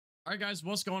All right, guys,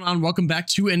 what's going on? Welcome back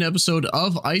to an episode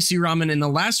of Icy Ramen. In the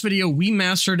last video, we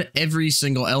mastered every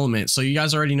single element, so you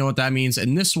guys already know what that means.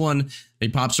 In this one,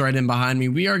 it pops right in behind me.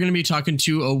 We are going to be talking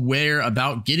to Aware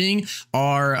about getting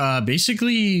our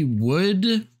basically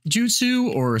wood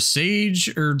jutsu or sage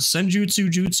or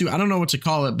senjutsu jutsu. I don't know what to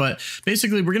call it, but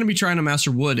basically we're going to be trying to master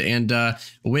wood, and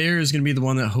Aware is going to be the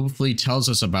one that hopefully tells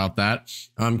us about that.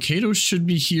 Kato should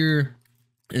be here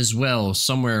as well,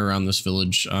 somewhere around this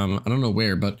village. I don't know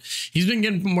where, but he's been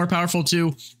getting more powerful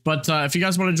too. But if you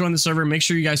guys want to join the server, make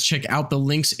sure you guys check out the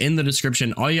links in the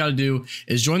description. All you got to do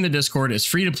is join the Discord. It's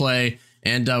free to play,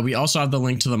 and we also have the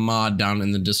link to the mod down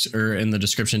in the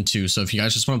description too. So if you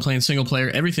guys just want to play in single player,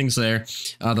 everything's there.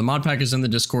 The mod pack is in the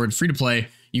Discord, free to play.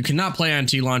 You cannot play on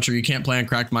T-Launcher. You can't play on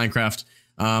cracked Minecraft.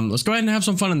 Let's go ahead and have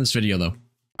some fun in this video though.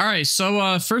 All right,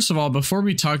 so first of all, before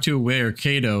we talk to Aware,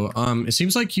 Kato, it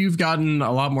seems like you've gotten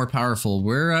a lot more powerful.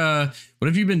 What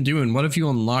have you been doing? What have you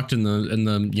unlocked in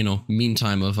the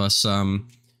meantime of us kind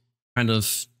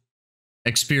of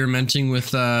experimenting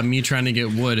with me trying to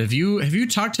get wood? Have you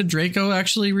talked to Draco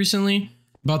actually recently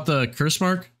about the curse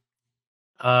mark?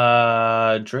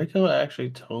 Draco actually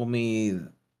told me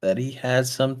that he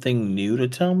has something new to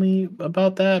tell me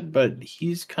about that, but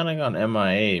he's kind of gone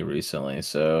MIA recently,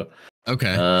 so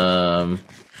okay.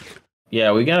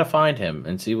 Yeah, we gotta find him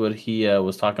and see what he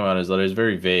was talking about in his letter. It's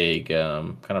very vague,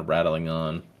 kind of rattling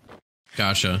on.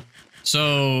 Gotcha.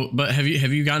 So, but have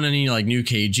you gotten any like new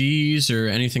KGs or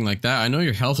anything like that? I know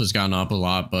your health has gone up a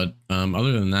lot, but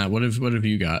other than that, what have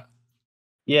you got?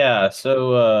 Yeah,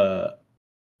 so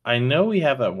I know we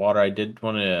have that water. I did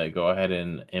want to go ahead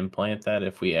and implant that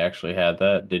if we actually had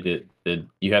that. Did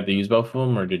you have to use both of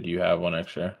them, or did you have one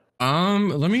extra?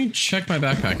 Let me check my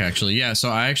backpack actually. Yeah, so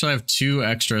I actually have 2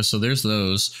 extra, so there's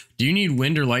those. Do you need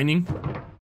wind or lightning?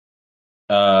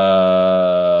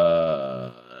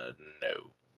 No.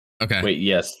 Okay. Wait,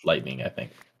 yes, lightning, I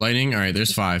think. Lightning? All right,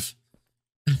 there's 5.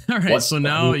 All right, What? so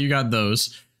now you got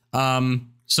those.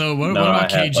 So what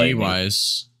about KG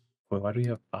wise? Wait, why do we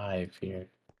have 5 here?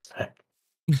 Have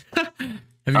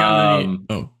you gotten any?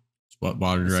 Oh, what,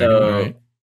 water dragon? So, all right.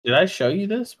 Did I show you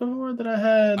this before that I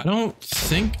had? I don't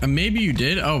think. Maybe you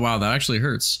did. Oh wow, that actually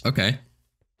hurts. Okay.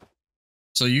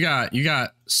 So you got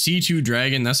C2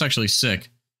 dragon. That's actually sick.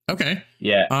 Okay.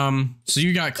 Yeah. So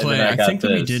you got clay. I think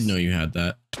that we did know you had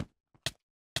that.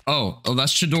 Oh,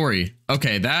 that's Chidori.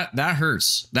 Okay, that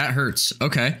hurts. That hurts.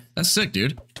 Okay, that's sick,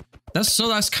 dude.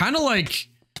 That's kind of like.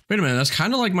 Wait a minute. That's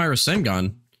kind of like my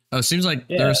Rasengan. Oh, it seems like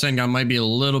the Rasengan might be a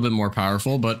little bit more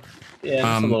powerful, but yeah,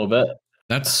 just a little bit.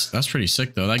 That's pretty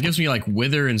sick though. That gives me like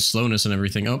wither and slowness and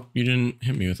everything. Oh, you didn't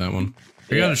hit me with that one.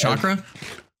 You got a chakra?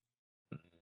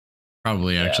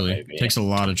 Probably actually. Maybe. Takes a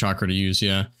lot of chakra to use,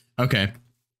 yeah. Okay.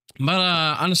 But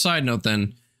on a side note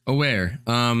then, Aware.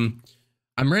 I'm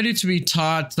ready to be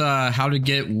taught how to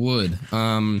get wood.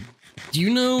 Do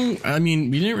you know, I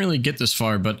mean, we didn't really get this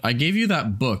far, but I gave you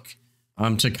that book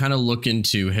to kind of look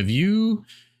into. Have you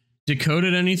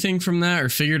decoded anything from that or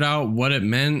figured out what it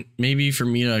meant, maybe for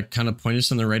me to kind of point us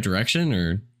in the right direction,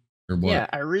 or what? Yeah,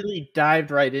 I really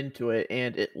dived right into it,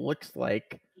 and it looks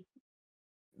like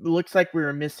we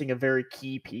were missing a very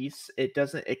key piece. It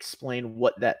doesn't explain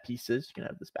what that piece is. You can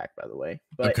have this back, by the way,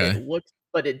 but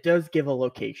it does give a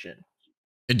location.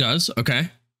 It does? Okay.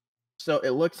 So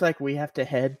it looks like we have to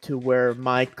head to where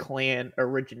my clan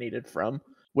originated from,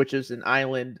 which is an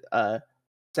island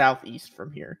southeast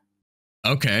from here.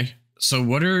 Okay, so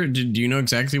do you know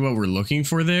exactly what we're looking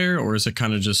for there, or is it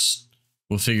kind of just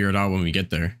we'll figure it out when we get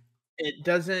there? It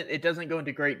doesn't go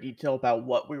into great detail about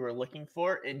what we were looking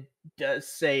for. It does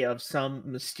say of some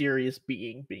mysterious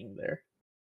being there.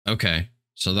 Okay,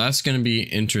 so that's going to be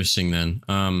interesting then.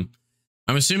 I'm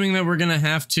assuming that we're going to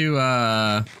have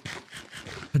to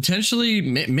potentially,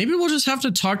 maybe we'll just have to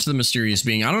talk to the mysterious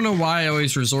being. I don't know why I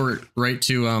always resort right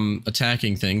to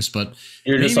attacking things, but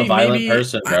you're just a violent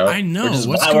person, bro. I know.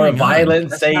 We're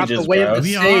violent sages, bro.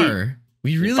 We are.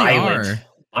 We really are.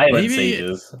 Violent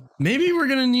sages. Maybe we're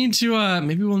gonna need to.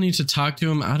 Maybe we'll need to talk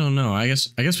to him. I don't know. I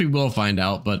guess we will find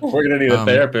out. But we're gonna need a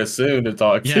therapist soon to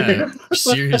talk to. Yeah,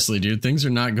 seriously, dude. Things are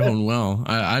not going well.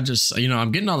 I just,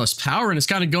 I'm getting all this power and it's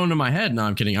kind of going to my head. No,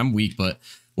 I'm kidding. I'm weak, but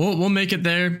we'll make it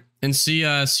there. And see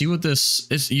what this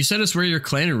is. You said it's where your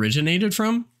clan originated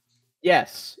from?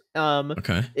 Yes.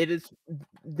 Okay.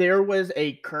 There was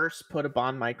a curse put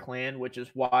upon my clan, which is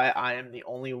why I am the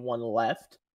only one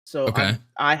left. So okay.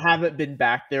 I haven't been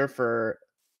back there for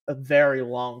a very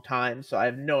long time, so I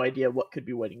have no idea what could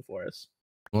be waiting for us.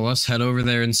 Well, let's head over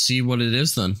there and see what it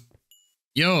is then.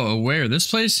 Yo, Aware, this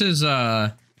place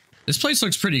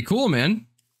looks pretty cool, man.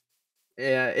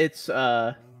 Yeah,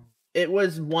 it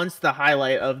was once the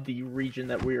highlight of the region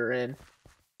that we were in.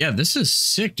 Yeah, this is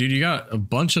sick, dude. You got a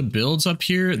bunch of builds up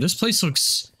here. This place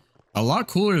looks a lot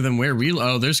cooler than where we...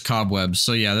 Oh, there's cobwebs.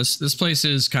 So yeah, this place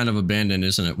is kind of abandoned,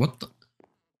 isn't it? What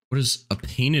is a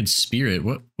painted spirit?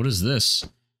 What is this?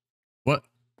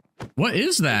 What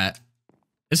is that?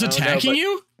 It's attacking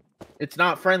you? It's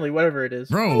not friendly, whatever it is.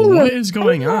 Bro, what is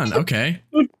going on? Okay.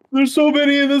 There's so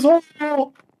many in this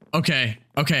hole. Okay,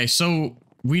 so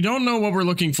we don't know what we're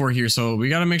looking for here, so we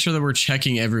got to make sure that we're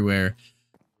checking everywhere.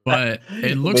 But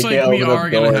it looks like we are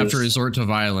going to have to resort to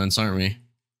violence, aren't we?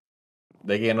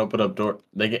 They can't open up door.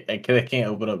 They can't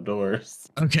open up doors.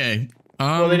 Okay.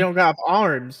 Well, they don't got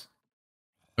arms.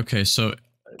 Okay, so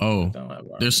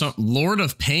there's some Lord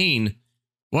of Pain.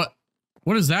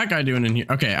 What is that guy doing in here?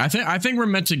 Okay, I think we're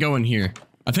meant to go in here.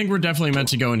 I think we're definitely meant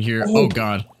to go in here. Oh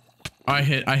god. I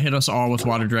hit us all with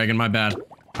water dragon, my bad.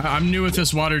 I'm new with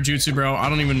this water jutsu, bro. I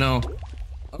don't even know.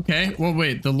 Okay, well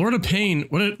wait, the Lord of Pain,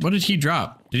 what did he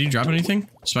drop? Did he drop anything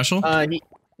special?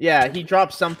 He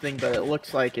dropped something, but it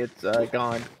looks like it's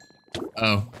gone.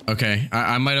 Oh, okay.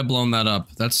 I might have blown that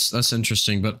up. That's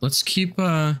interesting, but let's keep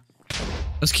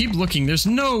looking. There's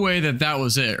no way that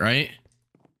was it, right?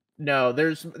 No,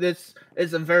 this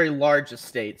is a very large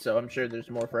estate, so I'm sure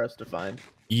there's more for us to find.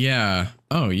 Yeah.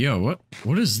 Oh, yo,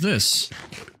 what is this?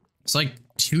 It's like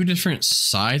two different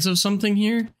sides of something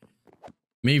here.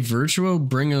 May Virtuo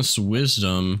bring us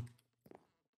wisdom.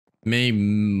 May,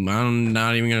 I'm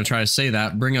not even gonna try to say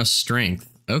that. Bring us strength.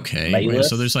 Okay. Wait,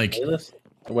 so there's like,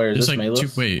 where is this? Like two,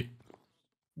 wait.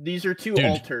 These are two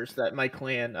altars that my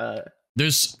clan.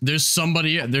 There's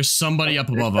somebody up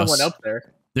above us. Someone up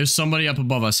there. There's somebody up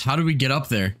above us. How do we get up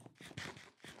there?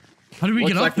 How do we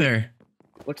get up there?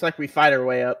 Looks like we fight our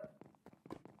way up.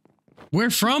 Where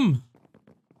from?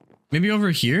 Maybe over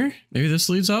here? Maybe this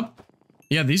leads up?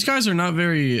 Yeah, these guys are not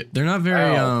very, they're not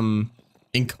very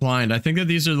inclined. I think that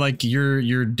these are like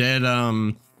your dead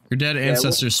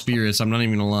ancestor spirits. I'm not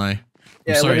even gonna lie.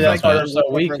 Yeah, I'm sorry about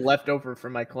that. Left over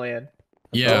from my clan.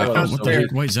 Yeah. What the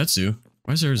heck? Why is Zetsu?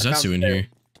 Why is there a Zetsu in here?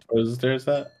 Where's the stairs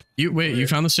at? You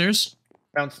found the stairs?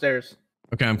 Downstairs.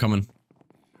 Okay, I'm coming.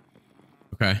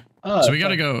 Okay. So we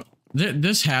gotta go.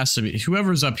 This has to be,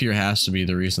 whoever's up here has to be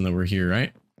the reason that we're here,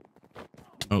 right?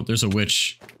 Oh, there's a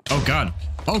witch. Oh god.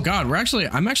 Oh god,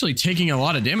 I'm actually taking a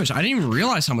lot of damage. I didn't even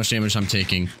realize how much damage I'm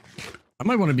taking. I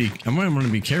might want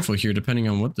to be careful here depending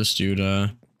on what this dude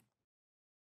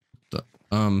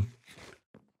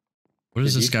what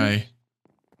is this guy?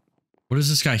 What is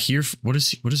this guy here? What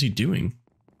is he doing?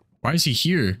 Why is he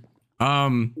here?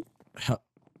 What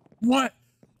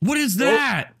is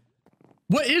that?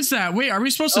 What is that? Wait, are we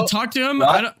supposed to talk to him?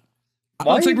 I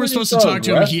don't think we're supposed to talk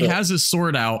to him. He has his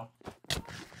sword out.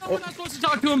 No, we're not supposed to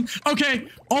talk to him. Okay.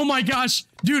 Oh my gosh.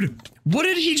 Dude, what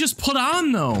did he just put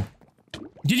on though?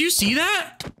 Did you see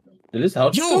that? Did his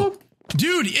health go?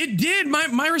 Dude, it did. My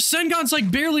Rasengan's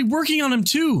like barely working on him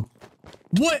too.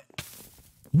 What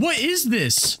is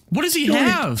this? What does he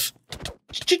have?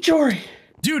 Chichori.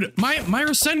 Dude, my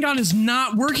Rasengan is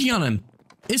not working on him.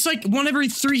 It's like one every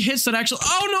 3 hits that actually.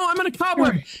 Oh no, I'm in a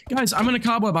cobweb. Guys, I'm in a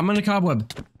cobweb. I'm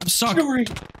stuck.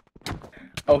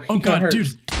 Oh god, dude.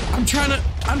 I'm trying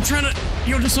to.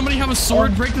 Yo, does somebody have a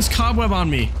sword? Break this cobweb on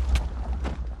me.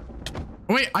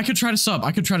 Wait, I could try to sub. I'm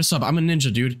a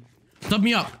ninja, dude. Sub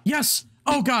me up. Yes.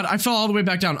 Oh god, I fell all the way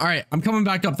back down. All right, I'm coming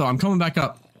back up though. I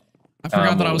forgot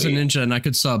that I was a ninja and I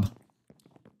could sub.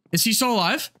 Is he still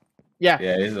alive? Yeah.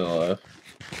 Yeah, he's alive.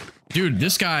 Dude,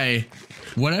 this guy,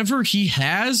 whatever he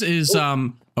has is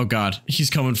oh god, he's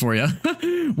coming for you.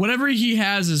 Whatever he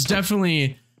has is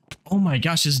definitely, oh my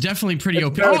gosh, is definitely pretty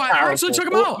OP. Oh, I actually took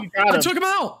him out. I took him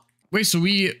out. Wait, so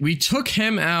we took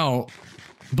him out,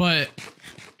 but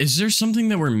is there something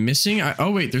that we're missing?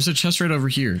 Oh wait, there's a chest right over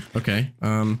here. Okay.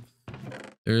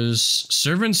 There's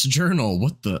servant's journal.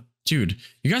 What the dude?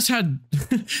 You guys had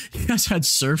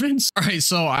servants? All right,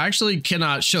 so I actually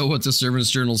cannot show what the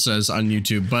servant's journal says on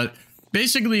YouTube, but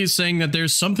basically it's saying that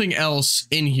there's something else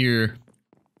in here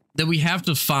that we have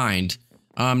to find.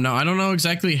 Now I don't know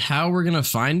exactly how we're gonna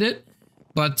find it,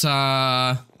 but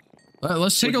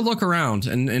let's take a look around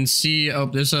and see. Oh,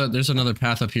 there's another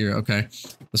path up here. Okay,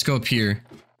 let's go up here.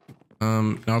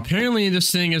 Now apparently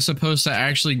this thing is supposed to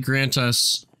actually grant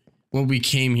us what we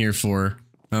came here for.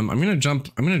 I'm gonna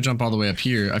jump all the way up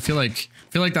here. I feel like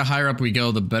the higher up we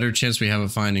go, the better chance we have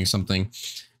of finding something.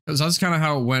 Because that's kind of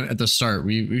how it went at the start.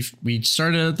 We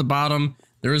started at the bottom.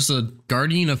 There was a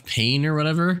guardian of pain or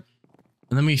whatever.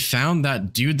 And then we found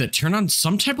that dude that turned on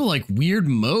some type of like weird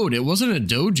mode. It wasn't a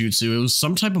dojutsu. It was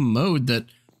some type of mode that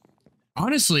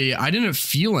honestly, I didn't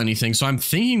feel anything. So I'm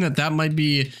thinking that might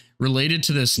be related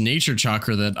to this nature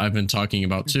chakra that I've been talking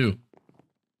about too.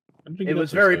 It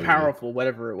was very powerful,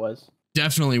 whatever it was.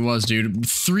 Definitely was, dude.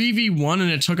 3v1 and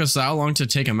it took us that long to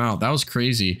take him out. That was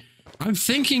crazy. I'm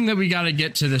thinking that we got to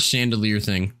get to the chandelier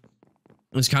thing.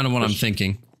 That's kind of what I'm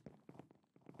thinking.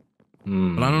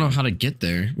 But I don't know how to get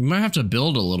there. We might have to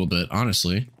build a little bit,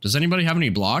 honestly. Does anybody have any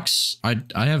blocks? I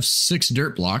have 6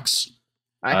 dirt blocks.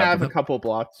 I have a couple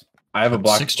blocks. I have a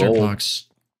block. 6 dirt blocks.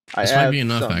 This might be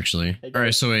enough, actually. Okay. All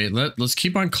right, so wait, let's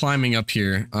keep on climbing up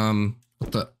here.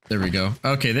 There we go.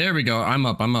 Okay, there we go. I'm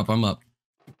up.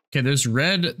 Okay, there's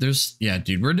red. Yeah,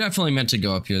 dude, we're definitely meant to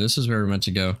go up here. This is where we're meant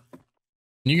to go.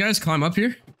 Can you guys climb up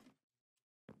here?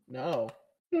 No.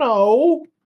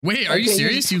 Wait, are you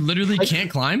serious? You literally can't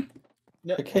climb?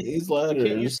 No, I can't use ladders. You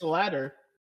can't use the ladder.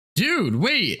 Dude,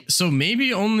 wait. So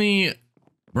maybe only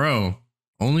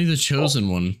the chosen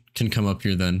one can come up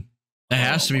here then. That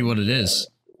has to be what it is.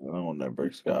 I'll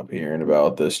never stop hearing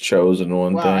about this chosen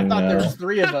one thing. I thought there was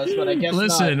 3 of us, but I guess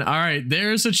Listen, not. all right,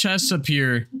 there's a chest up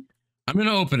here. I'm going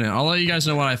to open it. I'll let you guys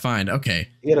know what I find. Okay,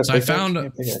 so I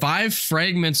found 5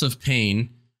 fragments of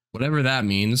pain, whatever that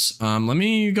means. Let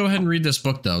me go ahead and read this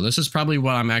book, though. This is probably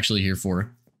what I'm actually here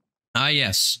for. Ah,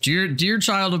 yes. Dear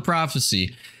child of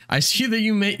prophecy, I see that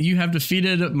you have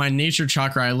defeated my nature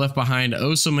chakra I left behind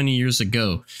oh so many years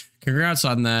ago. Congrats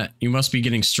on that. You must be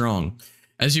getting strong.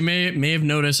 As you may have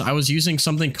noticed, I was using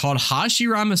something called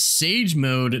HASHIRAMA Sage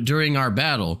mode during our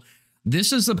battle.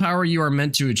 This is the power you are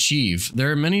meant to achieve.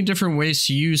 There are many different ways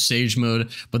to use Sage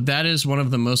mode, but that is one of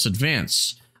the most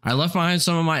advanced. I left behind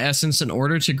some of my essence in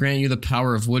order to grant you the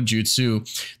power of Wood Jutsu.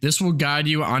 This will guide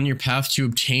you on your path to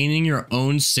obtaining your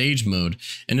own Sage mode,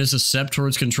 and is a step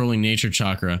towards controlling Nature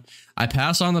Chakra. I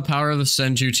pass on the power of the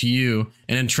Senju to you,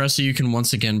 and entrust that you can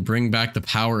once again bring back the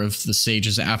power of the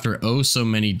Sages after oh so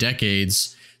many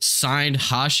decades. Signed,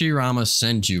 Hashirama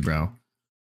Senju, bro.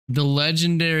 The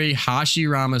legendary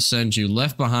Hashirama Senju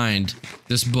left behind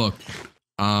this book.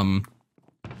 Kind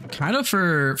of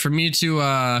for me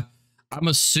to I'm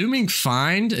assuming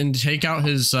find and take out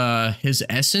his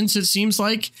essence, it seems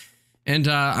like. And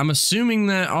I'm assuming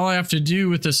that all I have to do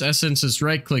with this essence is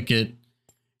right click it,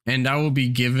 and I will be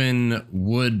given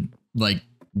wood, like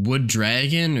wood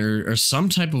dragon or some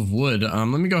type of wood. Let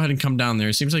me go ahead and come down there.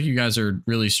 It seems like you guys are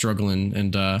really struggling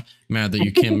and mad that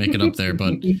you can't make it up there,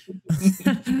 but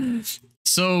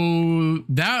so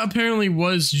that apparently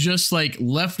was just like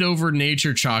leftover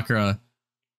nature chakra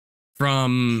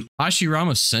from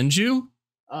Hashirama Senju.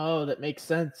 Oh, that makes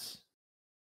sense.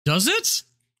 Does it?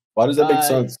 Why does that make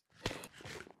sense?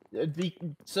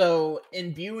 So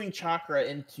imbuing chakra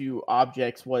into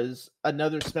objects was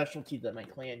another specialty that my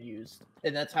clan used,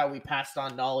 and that's how we passed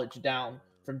on knowledge down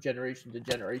from generation to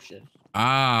generation.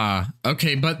 Ah,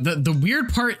 okay, but the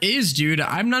weird part is, dude,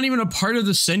 I'm not even a part of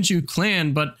the Senju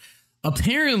clan, but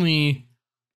apparently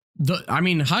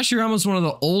Hashirama is one of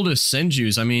the oldest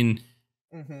Senjus. I mean,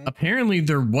 apparently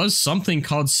there was something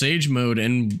called Sage mode,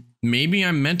 and maybe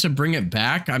I'm meant to bring it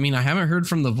back. I mean, I haven't heard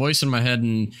from the voice in my head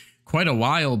in quite a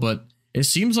while, but it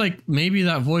seems like maybe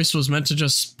that voice was meant to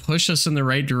just push us in the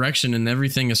right direction, and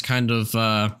everything is kind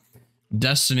of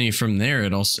destiny from there.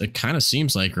 It kind of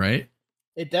seems like, right?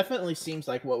 It definitely seems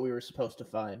like what we were supposed to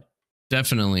find.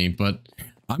 Definitely, but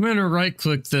I'm gonna right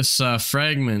click this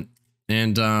fragment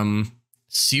and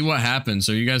see what happens.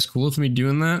 Are you guys cool with me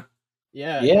doing that?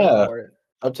 Yeah.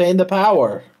 Obtain the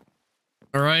power.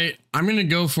 All right, I'm gonna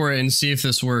go for it and see if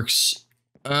this works.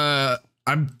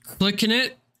 I'm clicking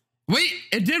it. Wait,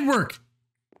 it did work.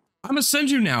 I'm a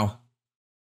Senju now.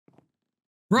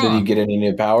 Bro, did you get any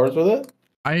new powers with it?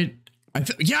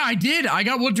 Yeah, I did. I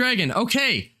got Wood Dragon.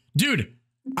 Okay, dude,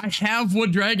 I have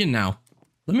Wood Dragon now.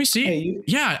 Let me see. Hey,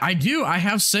 yeah, I do. I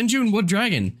have Senju and Wood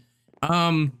Dragon.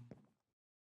 And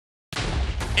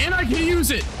I can use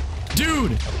it,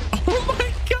 dude. Oh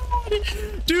my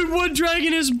god, dude, Wood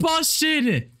Dragon is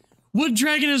busted. Wood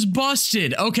Dragon is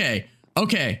busted. Okay.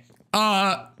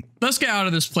 Let's get out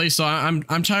of this place. So I'm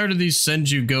tired of these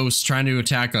Senju ghosts trying to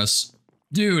attack us.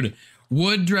 Dude,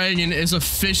 Wood Dragon is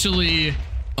officially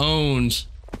owned.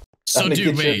 So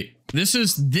dude, wait. This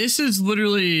is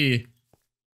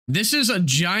a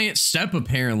giant step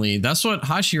apparently. That's what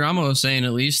Hashirama was saying,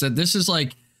 at least, that this is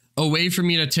like a way for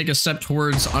me to take a step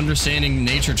towards understanding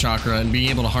nature chakra and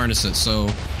being able to harness it. So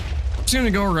I'm just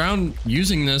gonna go around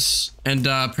using this and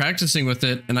practicing with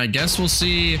it, and I guess we'll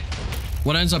see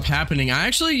what ends up happening.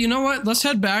 You know what? Let's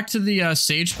head back to the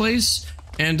Sage place,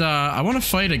 and I want to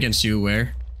fight against you,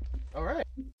 Aware. All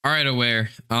right, Aware.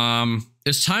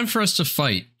 It's time for us to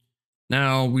fight.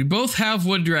 Now, we both have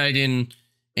Wood Dragon,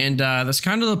 and that's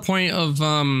kind of the point of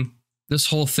this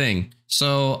whole thing.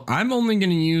 So I'm only going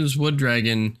to use Wood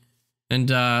Dragon And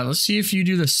let's see if you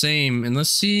do the same. And let's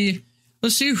see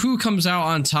who comes out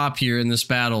on top here in this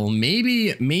battle.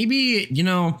 Maybe, you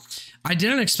know, I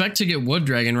didn't expect to get Wood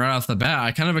Dragon right off the bat.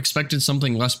 I kind of expected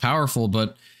something less powerful,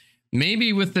 but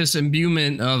maybe with this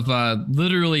imbuement of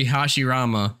literally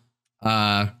Hashirama,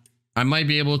 I might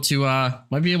be able to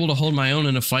hold my own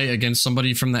in a fight against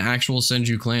somebody from the actual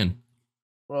Senju clan.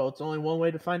 Well, it's only one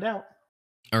way to find out.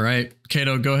 All right,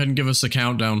 Kato, go ahead and give us a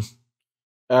countdown.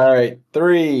 All right,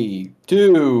 3,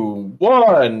 2,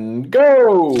 1,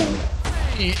 go!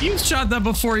 Hey, you shot that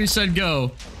before you said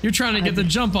go. You're trying to get the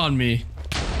jump on me.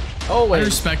 Oh wait. I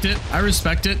respect it. I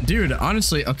respect it, dude.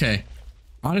 Honestly, okay.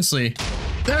 Honestly,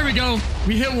 there we go.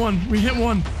 We hit one. We hit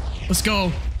one. Let's go.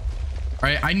 All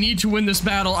right, I need to win this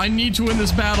battle. I need to win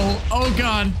this battle. Oh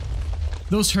god,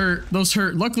 those hurt. Those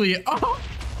hurt. Luckily, oh,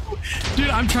 dude,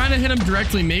 I'm trying to hit him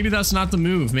directly. Maybe that's not the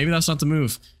move. Maybe that's not the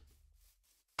move.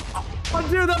 Oh,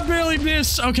 dude, that barely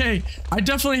missed. Okay, I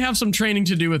definitely have some training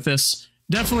to do with this.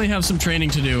 Definitely have some training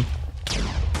to do.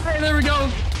 Hey, there we go.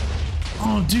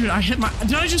 Oh, dude, did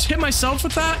I just hit myself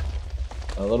with that?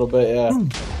 A little bit, yeah.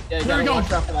 Yeah, you gotta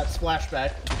watch out for that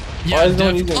splashback. Yeah,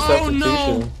 oh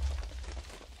no.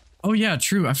 Oh yeah,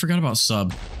 true. I forgot about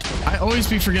sub. I always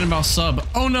be forgetting about sub.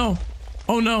 Oh no.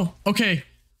 Oh no. Okay.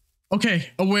 Okay.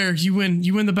 Aware. You win.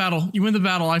 You win the battle. You win the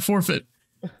battle. I forfeit.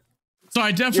 So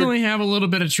I definitely have a little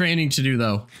bit of training to do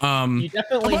though. You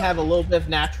definitely have a little bit of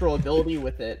natural ability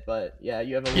with it, but yeah,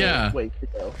 you have a little way to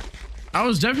go. I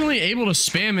was definitely able to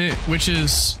spam it, which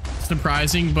is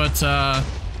surprising, but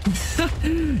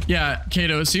yeah,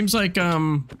 Kato, it seems like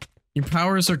your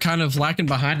powers are kind of lacking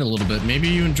behind a little bit. Maybe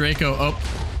you and Draco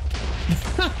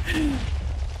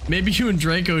maybe you and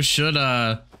Draco should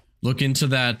look into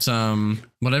that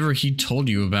whatever he told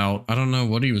you about. I don't know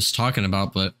what he was talking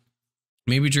about, but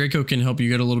maybe Draco can help you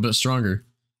get a little bit stronger.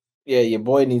 Yeah, your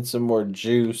boy needs some more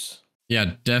juice.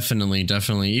 Yeah, definitely.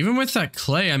 Even with that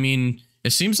clay, I mean, it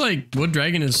seems like Wood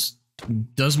Dragon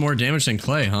does more damage than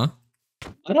clay, huh?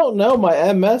 I don't know.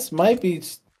 My MS might be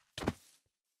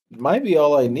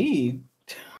all I need.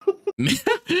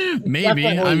 Maybe.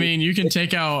 I mean, you can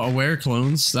take out aware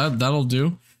clones. That'll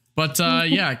do. But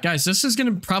yeah, guys, this is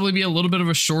gonna probably be a little bit of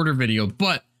a shorter video,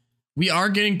 but we are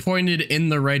getting pointed in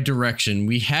the right direction.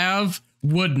 We have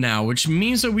wood now, which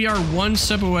means that we are one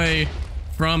step away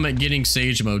from getting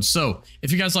sage mode. So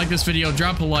if you guys like this video,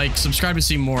 drop a like, subscribe to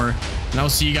see more, and I'll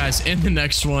see you guys in the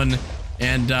next one.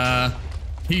 And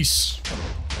peace.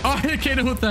 Oh, I hit Kato with that.